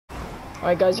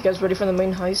Alright guys, you guys ready for the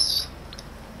main heist?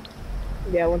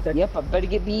 Yeah, 1 second. Yep, I better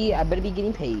be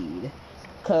getting paid.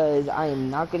 Cause I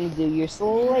am not gonna do your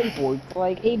slave work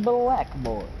like a black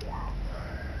boy.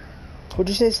 What'd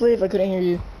you say, slave? I couldn't hear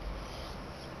you.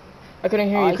 I couldn't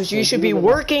hear you because you should be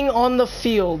working on the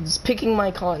fields, picking my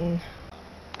cotton.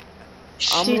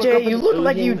 TJ, you look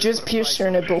like you just pierced your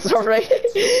nipples, alright?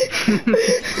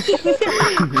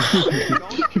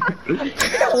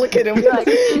 Look at him.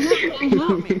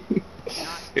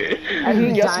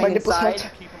 Yes, my nipples hurt.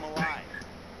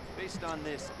 Based on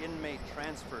this inmate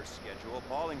transfer schedule,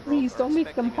 Bolingbroke Please don't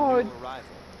make them hard.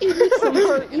 It makes them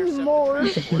hurt even more.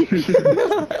 2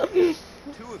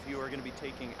 of you are going to be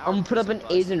taking I'm gonna put up an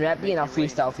Asian rap beat and I'll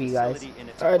freestyle for you guys.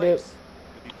 Alright, dude.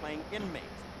 You'll be playing inmate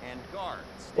and guard.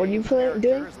 What are you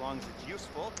doing? As long as it's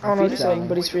useful. I don't know what he's saying,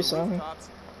 but he's freestyling.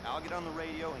 I'll get on the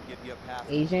radio and give you a path.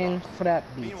 Asian rap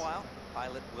beat. Meanwhile,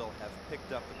 pilot will have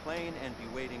picked up the plane and be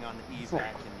waiting on the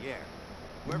evac in the air.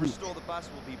 Whoever stole the bus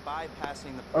will be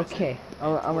bypassing the prison. Okay,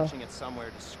 I'm launching it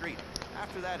somewhere discreet.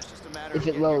 After that, it's just a matter of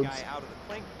getting your guy out of the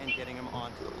clink and getting him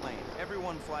onto the plane.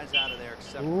 Everyone flies out of there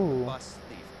except for the bus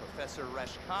thief. Professor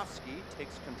Reshkovsky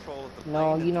takes control of the plane.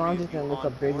 No, you know, I'm just gonna look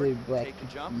up regular black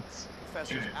beats.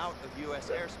 Professor's out of U.S.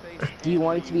 airspace. Do you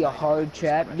want it to be a hard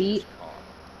trap beat?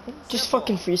 Just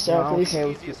fucking freestyle, please.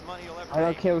 I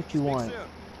don't care what you want.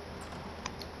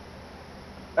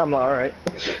 I'm alright.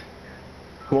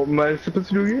 What am I supposed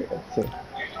to do here? So.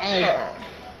 Hey.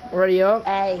 Ready up?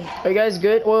 Hey. Are you guys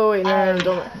good? Wait, no,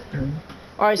 don't.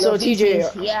 Alright, so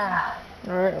TJ. Yeah.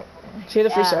 Alright. Say the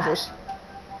freestyle first.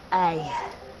 Hey.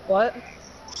 What?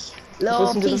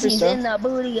 Little pieces in the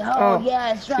booty hole,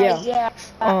 yeah, it's right, yeah.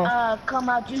 Come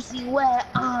out, juicy wet,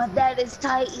 that is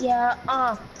tight, yeah,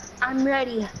 I'm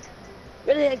ready.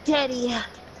 Ready like Teddy.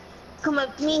 Come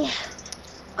up to me.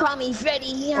 Call me Freddy,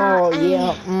 yeah. Oh,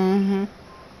 yeah,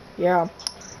 yeah.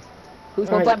 Who's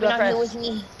hopping on here with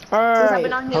me?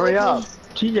 Alright. Hurry up.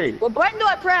 TJ. What button do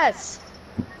I press?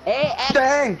 A, X.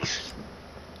 Thanks.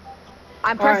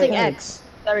 I'm pressing Alright. X.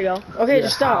 There we go. Okay,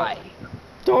 just stop.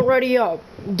 Don't ready up.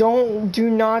 Do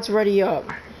not ready up.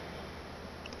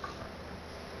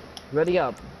 Ready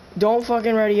up. Don't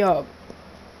fucking ready up.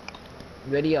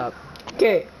 Ready up.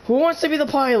 Okay, who wants to be the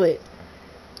pilot?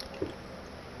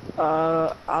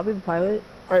 I'll be the pilot.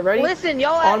 Alright, ready? Listen,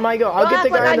 y'all. On my go. I'll get the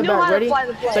guy in the back. Ready?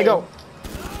 Say go.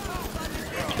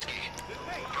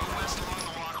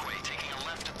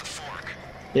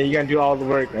 Yeah, you're gonna do all the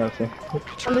work, okay.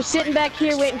 I'm just sitting back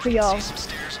here waiting for y'all.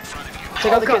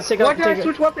 Take out the kids. Take out. Why can't I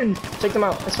switch weapons? Take them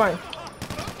out. It's fine.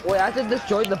 Wait, I have to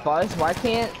destroy the bus. Why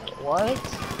can't? What?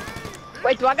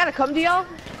 Wait, do I gotta come to y'all?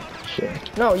 Sure.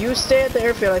 No, you stay at the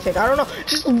airfield. I think. I don't know.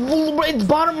 Just it's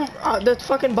bottom. The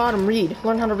fucking bottom. Read.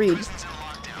 Learn how to read.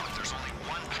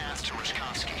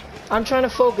 I'm trying to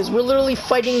focus. We're literally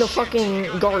fighting the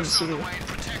fucking guards here.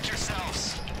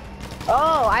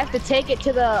 Oh, I have to take it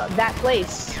to that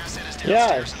place.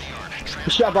 Yes.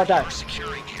 You sure about that?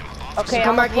 Okay,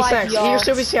 come back, eat snacks. Eat your y'all.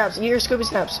 Scooby snaps. Eat your Scooby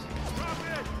snaps.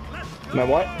 My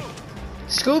what?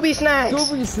 Scooby snacks.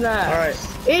 Scooby snacks. Alright.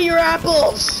 Eat your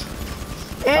apples.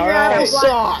 And your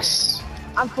applesauce.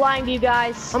 I'm flying to you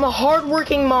guys. I'm a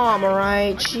hard-working mom,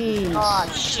 alright? Jeez. Oh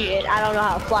shit! I don't know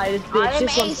how to fly this bitch.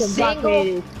 This one's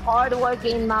single,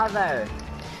 hard-working mother.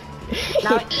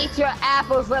 Now eat your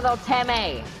apples, little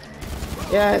Timmy.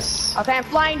 Yes. Okay, I'm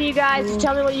flying to you guys. Just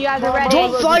tell me when you guys are ready.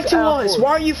 Don't fly to us.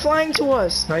 Why are you flying to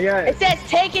us? Not yet. It says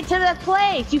take it to the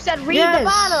place. You said read the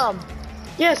bottom.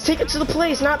 Yes, take it to the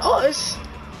place, not us.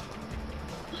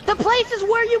 The place is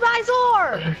where you guys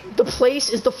are. The place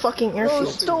is the fucking airfield.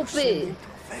 Oh, stupid.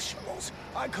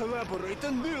 I collaborate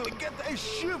and nearly get a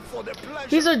ship for the pleasure.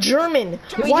 He's a German.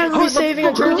 Why are we saving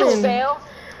a German?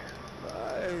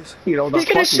 You know, He's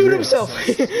gonna shoot himself.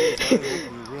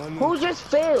 Who just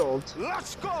failed?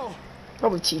 Let's go.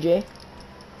 Probably TJ.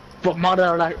 But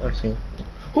mother like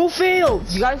Who failed?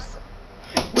 You guys.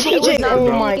 TJ.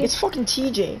 Oh my! It's fucking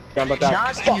TJ. Yeah, but that.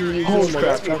 Not you. Holy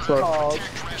crap! That's what.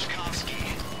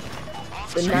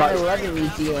 The 9/11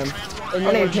 museum. And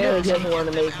then apparently he doesn't want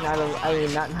to make not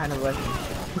 9/11.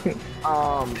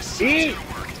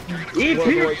 Eat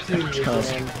World War II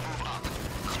museum.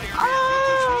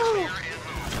 Oh!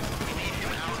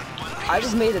 I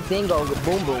just made a thing go with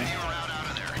boom boom.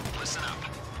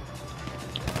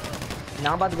 Now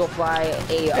I'm about to go fly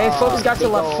a. Hey, focus got to the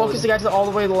left. Focus the guy to all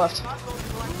the way to the left.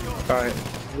 Alright.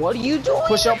 What are you doing?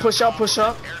 Push up, push up, push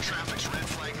up.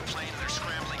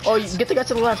 Oh, you get the guy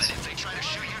to the left.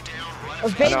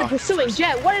 Evade the pursuing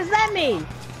jet. What does that mean?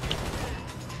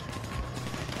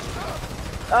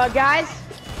 Guys,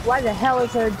 why the hell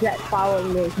is there a jet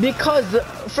following me? Because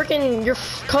freaking your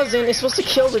cousin is supposed to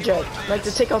kill the jet, like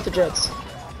to take out the jets.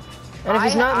 And if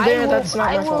he's not there, that's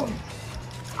not my fault.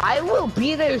 I will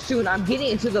be there soon. I'm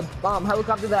getting into the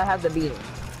helicopter that I have to be in.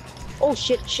 Oh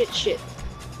shit.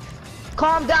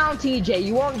 Calm down, TJ.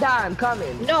 You won't die. I'm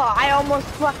coming. No, I almost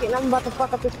I'm about to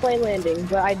fuck up this plane landing,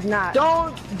 but I'm not.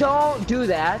 Don't do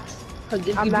that.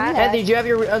 I'm not. Andy, do you have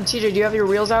your TJ? Do you have your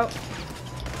wheels out?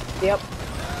 Yep.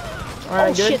 All right,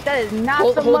 oh good. shit, that is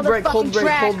not the motherfucking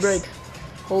tracks.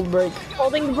 Hold brake.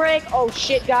 Holding the brake. Oh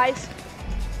shit, guys.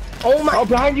 Oh my! Oh,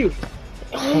 behind you!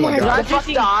 Oh my god! The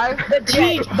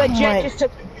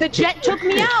jet took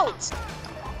me out.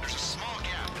 There's a small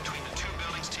gap between the 2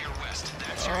 buildings to your west.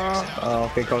 That's your Oh,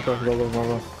 okay, go.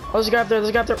 There's a guy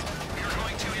up there.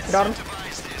 Got him.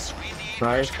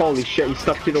 Nice. Holy shit, he's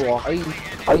stuck to the wall. Are you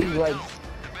like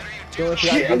doing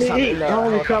Shit,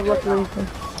 holy crap, luckily.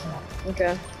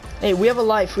 Okay. Hey, we have a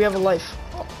life. You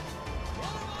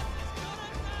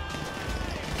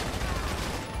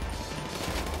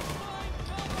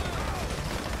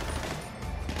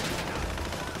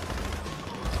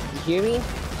hear me?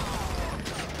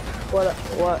 What?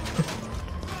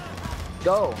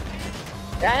 Go.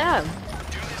 I am.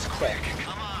 Okay.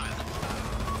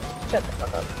 Shut the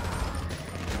fuck up.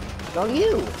 No,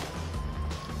 you.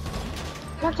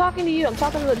 I'm not talking to you. I'm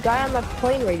talking to the guy on the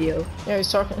plane radio. Yeah,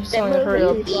 he's talking. He's telling me to hurry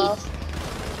up.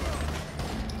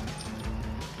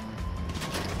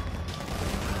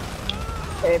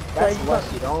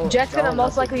 Jet's gonna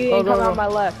most likely come on my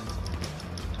left.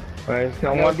 Right,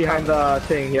 I'm one behind the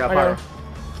thing. Yeah, fire.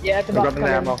 Yeah, it's about to come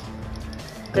in. Ammo.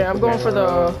 Okay, I'm going for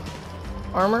the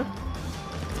armor.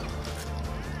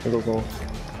 Go.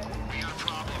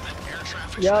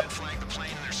 Yup.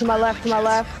 To my left.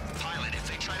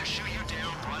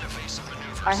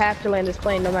 I have to land this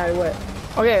plane no matter what.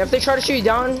 Okay, if they try to shoot you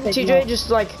down, TJ,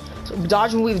 just like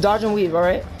dodge and weave,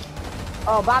 alright?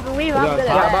 Oh, bob and weave, I'm good at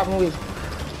that. Yeah, bob and weave.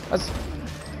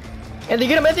 And they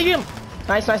get him,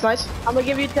 Nice. I'm gonna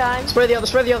give you time. Spray the other.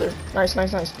 Nice.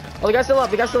 Oh, the guy's still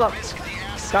up.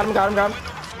 Got him.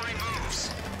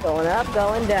 Going up,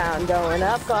 going down, going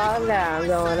up, going down,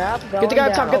 going up, going down. Get the guy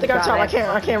up top, I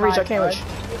can't reach.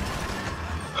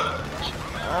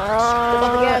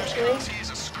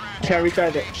 Can't reach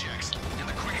either.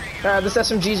 This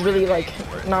SMG's really like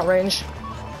not range.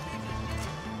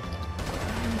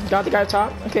 Got the guy up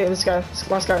top. Okay, this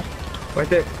last guy. Right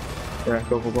there. Yeah,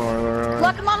 go. Look,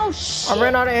 come on, oh shit. I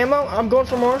ran out of ammo. I'm going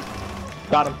for more.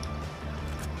 Got him.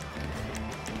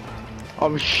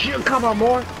 Oh shit, come on,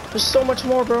 more. There's so much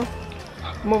more, bro.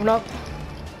 Moving up.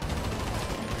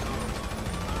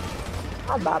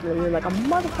 I'm bobbing and like a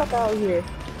motherfucker out here.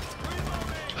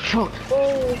 Fuck.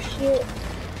 Oh shit.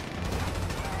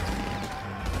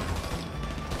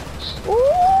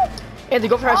 Ooh! Andy,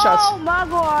 go for headshots. Oh my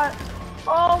god.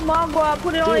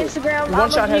 Put it on Instagram. One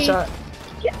shot headshot.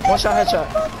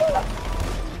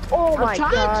 Oh my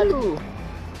god.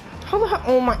 How the hell?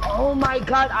 Oh my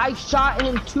god, I shot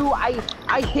him too. I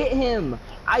hit him.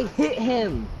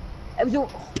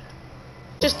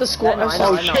 Just the squad. I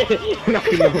know.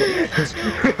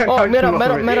 Oh, met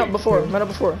up before.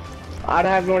 I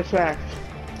don't have no snacks.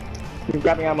 You've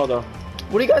got me ammo though.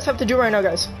 What do you guys have to do right now,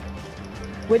 guys?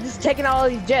 We're just taking all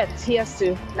these jets. He has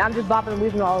to. Now I'm just bopping and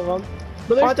weaving all of them.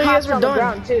 But there's cops on the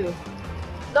ground too.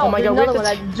 No, oh my god, we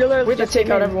have to take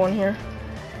out everyone here.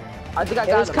 I think I got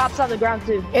him. There's cops on the ground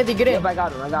too. Andy, get in. Yep, I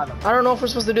got him. I don't know if we're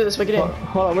supposed to do this, but get in.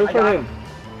 Hold on, wait for him.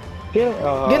 Get in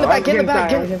the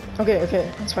back. Okay,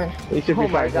 that's fine. Oh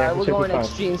my god, we're going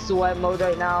extreme sweat mode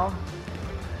right now.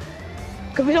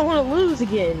 Cause we don't want to lose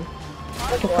again.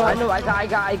 I know, I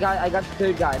got the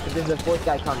third guy, but there's a fourth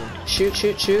guy coming. Shoot.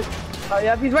 Oh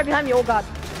yeah, he's right behind me, oh god.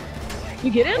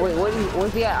 You get him? Wait,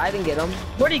 where's he at? I didn't get him.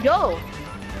 Where'd he go?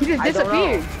 He just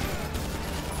disappeared.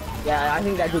 Yeah, I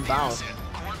think that dude bounced.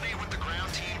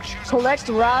 Collect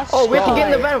Ross. Oh, we have to get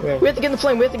in the van. We have to get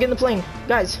in the plane.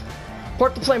 Guys,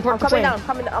 park the plane. I'm coming down.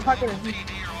 I'm parking.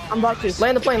 I'm about to.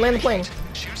 Land the plane. I'm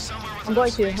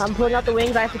going to. I'm pulling out the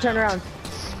wings. I have to turn around.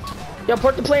 Yeah,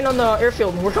 park the plane on the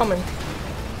airfield. We're coming.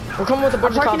 We're coming with a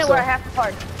bunch of cops. I'm parking it where I have to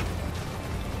park.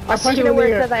 I see you in the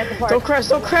air. Don't crash.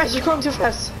 You're going too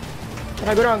fast.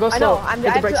 Now go down. Go slow. I know.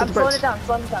 Hit the brakes. I'm slowing it down.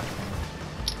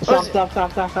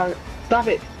 Stop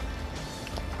it.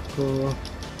 Go.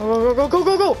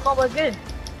 Almost good.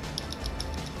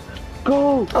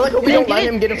 Go. I like how we don't let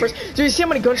him get in first. Do you see how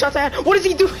many gunshots I had? What is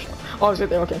he doing? Oh, he's right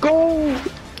there. Okay. Go.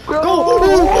 Pull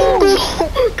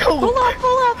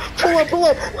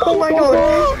up. Oh my god.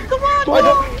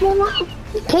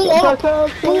 Pull up.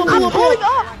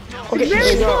 Okay,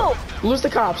 Very slow. Lose the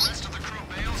cops.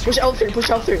 Push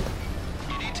L3.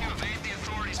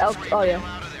 Oh yeah.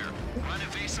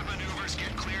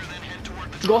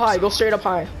 Go high. Go straight up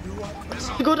high.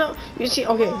 Go down. You see?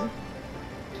 Okay.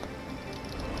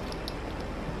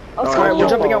 Alright, we're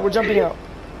jumping out. We're jumping out.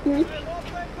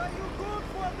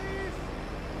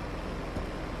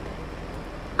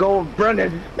 Go,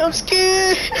 Brennan. I'm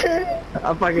scared.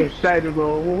 I'm fucking excited,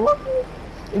 bro.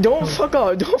 Don't fuck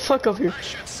up. Don't fuck up here.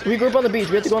 We grew up on the beach.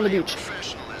 We have to go on the beach.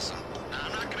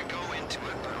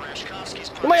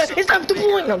 Oh my god, it's not the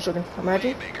point. No, I'm joking.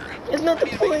 Imagine. It's not the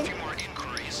point.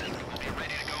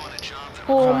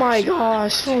 Oh my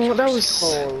gosh. Oh, that was.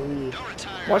 Holy.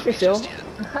 Watch me fail.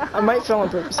 I might fail on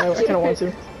purpose. I kind of want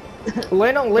to.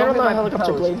 Land on the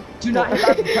helicopter blade. Do not hit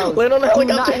my propellers. Land on the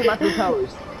helicopter. Do not hit my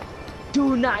propellers.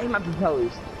 Do not hit my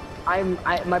propellers.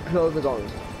 My propellers are going.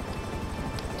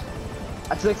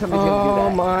 I feel like somebody's gonna do that. Oh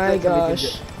my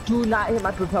gosh. Do not hit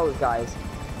my propellers, guys.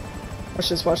 Watch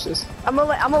this, watch this. I'm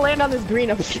gonna land on this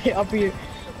green up here.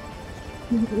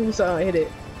 So I hit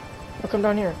it. I'll come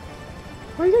down here.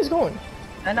 Where are you guys going?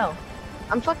 I know.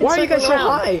 I'm fucking. Why are you guys so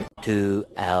high? 2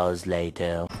 hours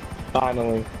later.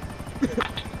 Finally. You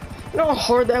know how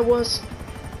hard that was?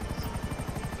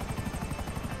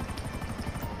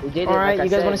 We did it. Alright, like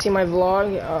you guys want to see my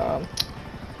vlog?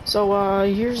 So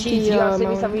here's Jeez, you gotta send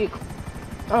me some.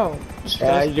 Oh.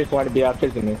 Yeah, you just want to be out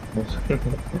visiting me.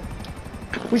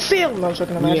 We failed! No, I'm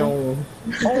joking, imagine.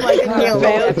 Oh my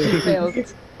god, we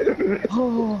failed.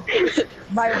 Oh,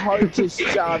 my heart just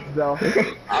stopped, bro.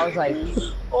 I was like,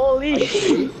 holy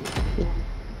shit.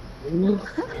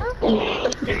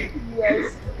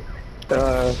 Yes.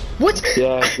 What?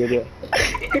 Yeah, yeah.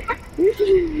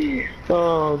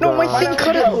 Oh, no, my thing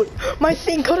cut out. My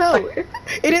thing cut out. It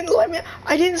didn't let me.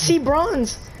 I didn't see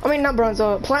bronze. I mean, not bronze.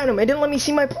 Platinum. It didn't let me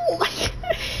see my pool.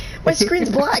 My screen's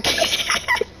black.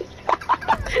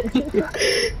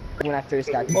 When I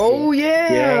first got. Oh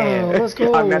yeah. Let's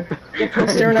go. I'm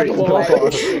staring at the wall.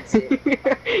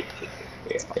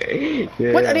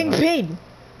 Yeah. What? I didn't get paid.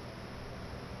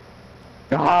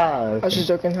 Ah, I was just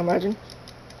joking. Imagine.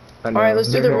 Alright,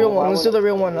 let's do the real one. Let's do the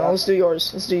real one now. Let's do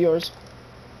yours. Let's do yours.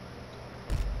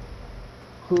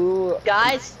 Who?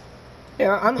 Guys?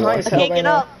 Yeah, I'm high as hell right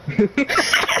now.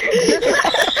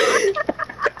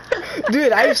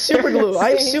 Dude, I have super glue.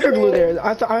 I have super glue there.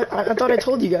 I thought I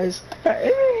told you guys.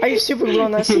 I have super glue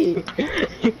on that seat.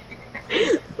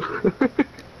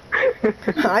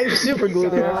 I have super glue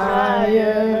there.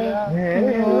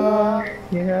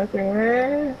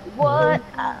 What?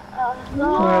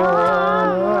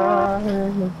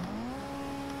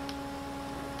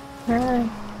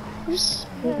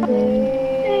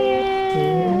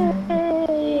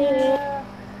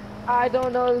 I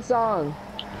don't know the song.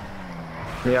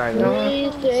 Yeah, I know.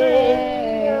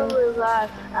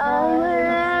 I'll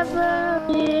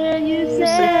never hear you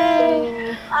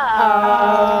say I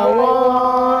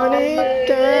want it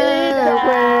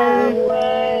that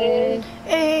way.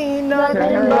 Ain't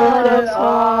nothing but a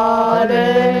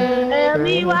heartache. Tell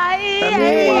me why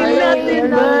ain't nothing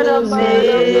but a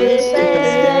mistake.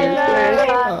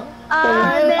 I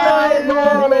never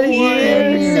wanna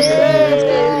hear you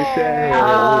say